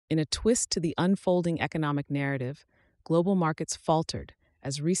In a twist to the unfolding economic narrative, global markets faltered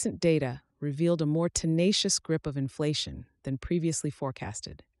as recent data revealed a more tenacious grip of inflation than previously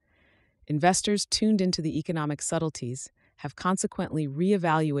forecasted. Investors tuned into the economic subtleties have consequently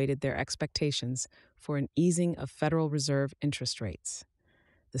reevaluated their expectations for an easing of Federal Reserve interest rates.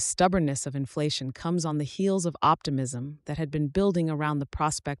 The stubbornness of inflation comes on the heels of optimism that had been building around the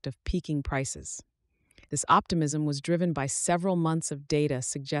prospect of peaking prices. This optimism was driven by several months of data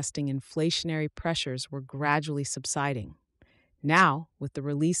suggesting inflationary pressures were gradually subsiding. Now, with the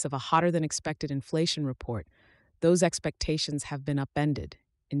release of a hotter-than-expected inflation report, those expectations have been upended,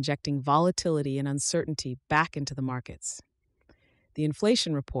 injecting volatility and uncertainty back into the markets. The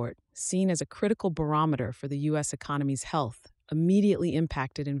inflation report, seen as a critical barometer for the U.S. economy's health, immediately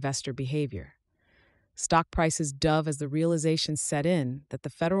impacted investor behavior. Stock prices dove as the realization set in that the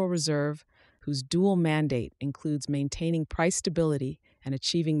Federal Reserve, whose dual mandate includes maintaining price stability and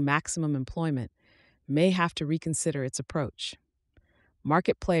achieving maximum employment, may have to reconsider its approach.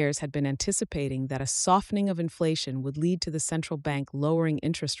 Market players had been anticipating that a softening of inflation would lead to the central bank lowering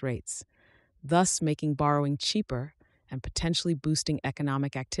interest rates, thus making borrowing cheaper and potentially boosting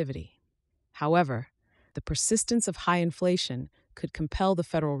economic activity. However, the persistence of high inflation could compel the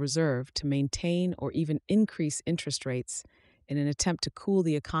Federal Reserve to maintain or even increase interest rates in an attempt to cool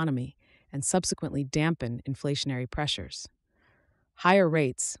the economy and subsequently dampen inflationary pressures. Higher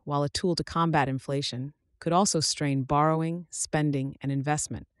rates, while a tool to combat inflation, could also strain borrowing, spending, and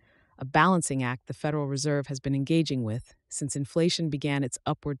investment, a balancing act the Federal Reserve has been engaging with since inflation began its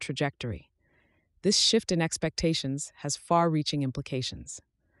upward trajectory. This shift in expectations has far-reaching implications.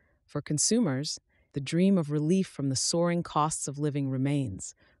 For consumers, the dream of relief from the soaring costs of living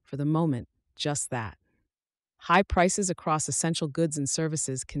remains, for the moment, just that. High prices across essential goods and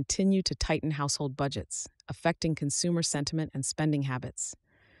services continue to tighten household budgets, affecting consumer sentiment and spending habits.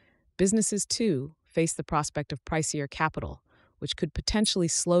 Businesses, too, face the prospect of pricier capital, which could potentially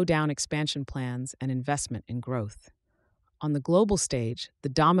slow down expansion plans and investment in growth. On the global stage, the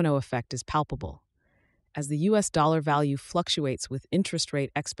domino effect is palpable. As the U.S. dollar value fluctuates with interest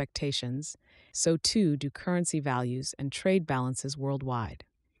rate expectations, so too do currency values and trade balances worldwide.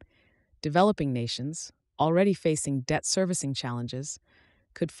 Developing nations, already facing debt servicing challenges,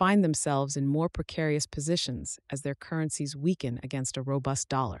 could find themselves in more precarious positions as their currencies weaken against a robust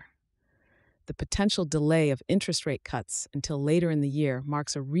dollar. The potential delay of interest rate cuts until later in the year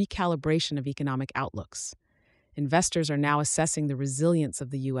marks a recalibration of economic outlooks. Investors are now assessing the resilience of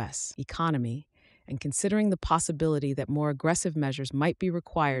the U.S. economy and considering the possibility that more aggressive measures might be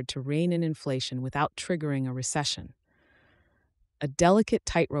required to rein in inflation without triggering a recession. A delicate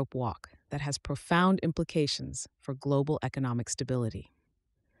tightrope walk that has profound implications for global economic stability.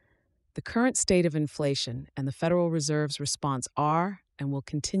 The current state of inflation and the Federal Reserve's response are, and will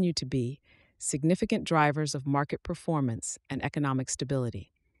continue to be, significant drivers of market performance and economic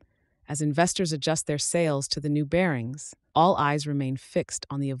stability. As investors adjust their sails to the new bearings, all eyes remain fixed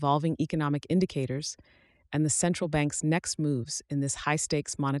on the evolving economic indicators and the central bank's next moves in this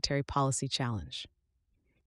high-stakes monetary policy challenge.